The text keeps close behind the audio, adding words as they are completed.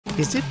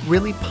Is it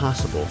really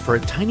possible for a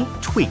tiny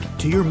tweak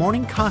to your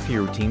morning coffee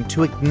routine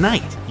to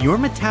ignite your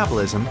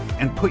metabolism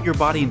and put your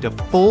body into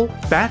full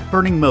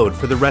fat-burning mode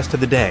for the rest of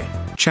the day?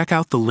 Check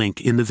out the link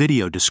in the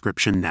video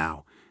description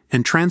now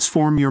and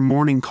transform your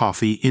morning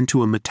coffee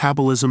into a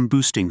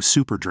metabolism-boosting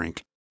super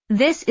drink.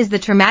 This is the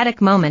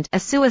traumatic moment a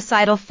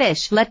suicidal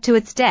fish led to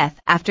its death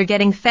after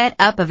getting fed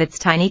up of its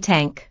tiny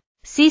tank.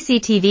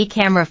 CCTV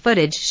camera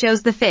footage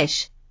shows the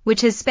fish,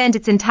 which has spent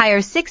its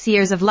entire 6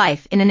 years of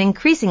life in an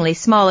increasingly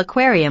small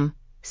aquarium,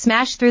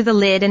 smash through the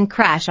lid and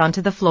crash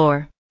onto the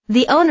floor.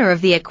 The owner of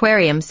the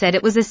aquarium said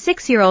it was a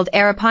 6-year-old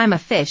arapaima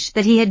fish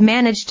that he had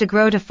managed to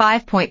grow to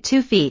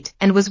 5.2 feet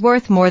and was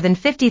worth more than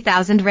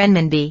 50,000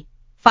 renminbi,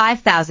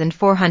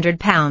 5,400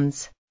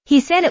 pounds.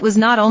 He said it was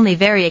not only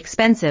very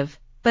expensive,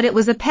 but it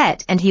was a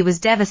pet and he was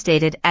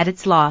devastated at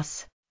its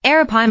loss.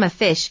 Arapaima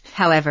fish,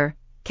 however,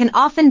 can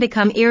often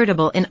become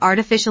irritable in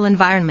artificial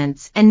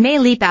environments and may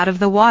leap out of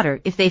the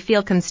water if they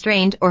feel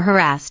constrained or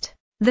harassed.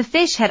 The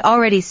fish had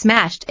already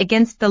smashed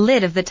against the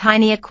lid of the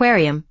tiny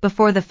aquarium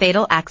before the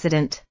fatal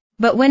accident.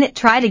 But when it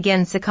tried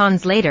again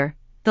seconds later,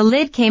 the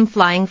lid came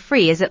flying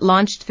free as it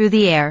launched through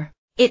the air.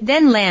 It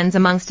then lands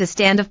amongst a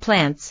stand of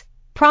plants,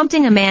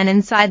 prompting a man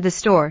inside the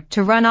store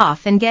to run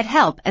off and get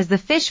help as the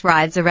fish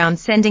writhes around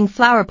sending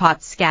flower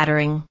pots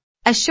scattering.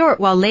 A short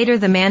while later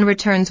the man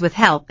returns with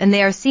help and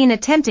they are seen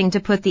attempting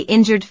to put the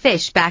injured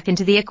fish back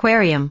into the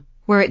aquarium,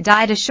 where it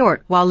died a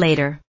short while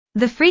later.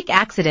 The freak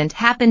accident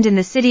happened in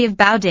the city of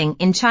Baoding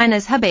in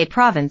China's Hebei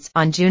province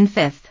on June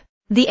 5.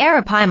 The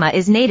arapaima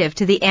is native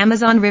to the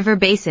Amazon River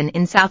basin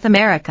in South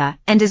America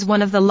and is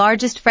one of the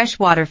largest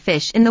freshwater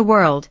fish in the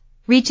world,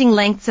 reaching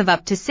lengths of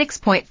up to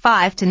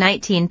 6.5 to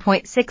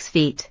 19.6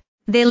 feet.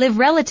 They live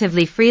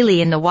relatively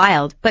freely in the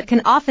wild but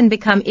can often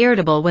become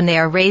irritable when they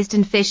are raised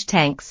in fish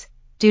tanks,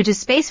 due to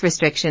space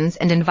restrictions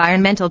and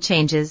environmental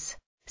changes.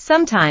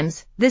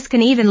 Sometimes, this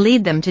can even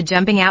lead them to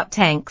jumping out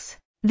tanks.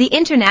 The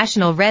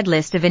International Red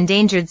List of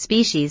Endangered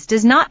Species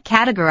does not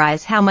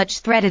categorize how much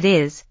threat it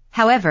is,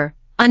 however,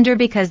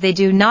 because they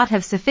do not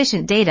have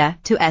sufficient data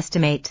to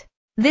estimate.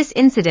 This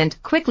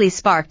incident quickly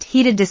sparked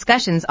heated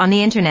discussions on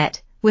the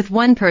internet, with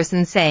one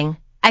person saying,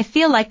 "I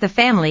feel like the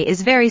family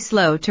is very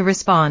slow to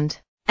respond."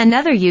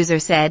 Another user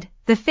said,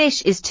 "The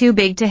fish is too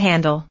big to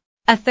handle."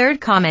 A third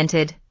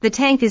commented, "The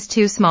tank is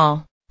too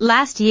small."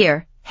 Last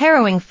year,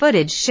 harrowing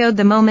footage showed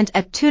the moment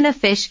a tuna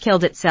fish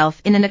killed itself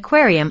in an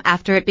aquarium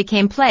after it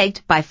became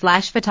plagued by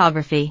flash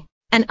photography.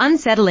 An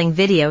unsettling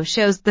video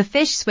shows the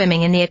fish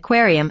swimming in the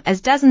aquarium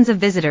as dozens of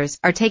visitors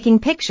are taking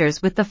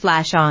pictures with the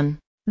flash on.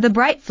 The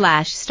bright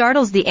flash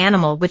startles the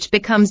animal, which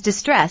becomes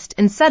distressed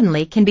and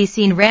suddenly can be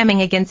seen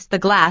ramming against the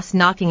glass,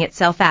 knocking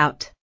itself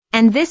out.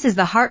 And this is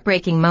the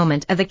heartbreaking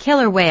moment of a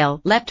killer whale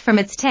leapt from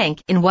its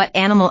tank in what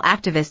animal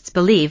activists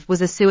believe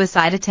was a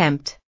suicide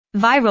attempt.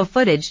 Viral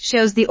footage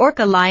shows the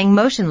orca lying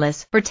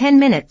motionless for 10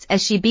 minutes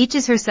as she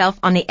beaches herself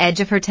on the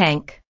edge of her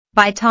tank.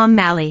 By Tom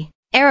Malley.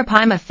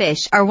 Arapaima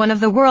fish are one of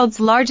the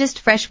world's largest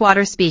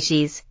freshwater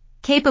species,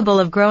 capable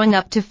of growing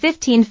up to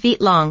 15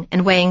 feet long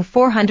and weighing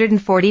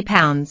 440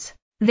 pounds.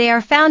 They are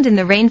found in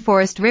the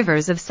rainforest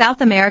rivers of South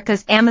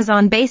America's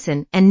Amazon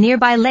basin and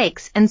nearby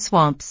lakes and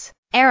swamps.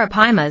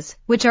 Arapaimas,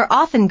 which are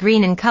often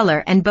green in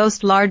color and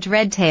boast large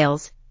red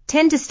tails,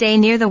 tend to stay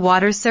near the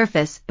water's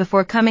surface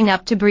before coming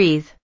up to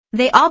breathe.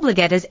 They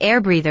obligate as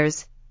air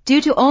breathers, due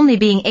to only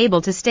being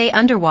able to stay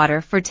underwater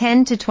for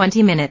 10 to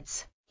 20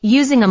 minutes.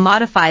 Using a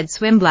modified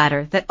swim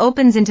bladder that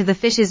opens into the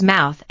fish's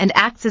mouth and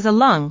acts as a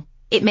lung,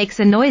 it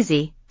makes a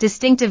noisy,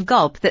 distinctive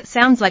gulp that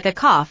sounds like a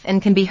cough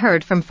and can be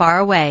heard from far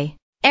away.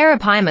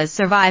 Arapaimas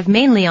survive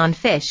mainly on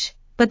fish,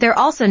 but they're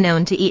also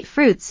known to eat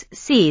fruits,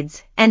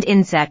 seeds, and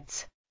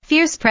insects.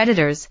 Fierce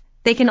predators,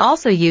 they can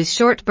also use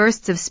short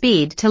bursts of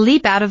speed to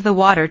leap out of the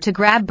water to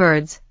grab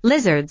birds,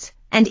 lizards,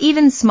 and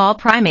even small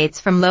primates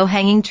from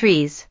low-hanging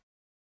trees.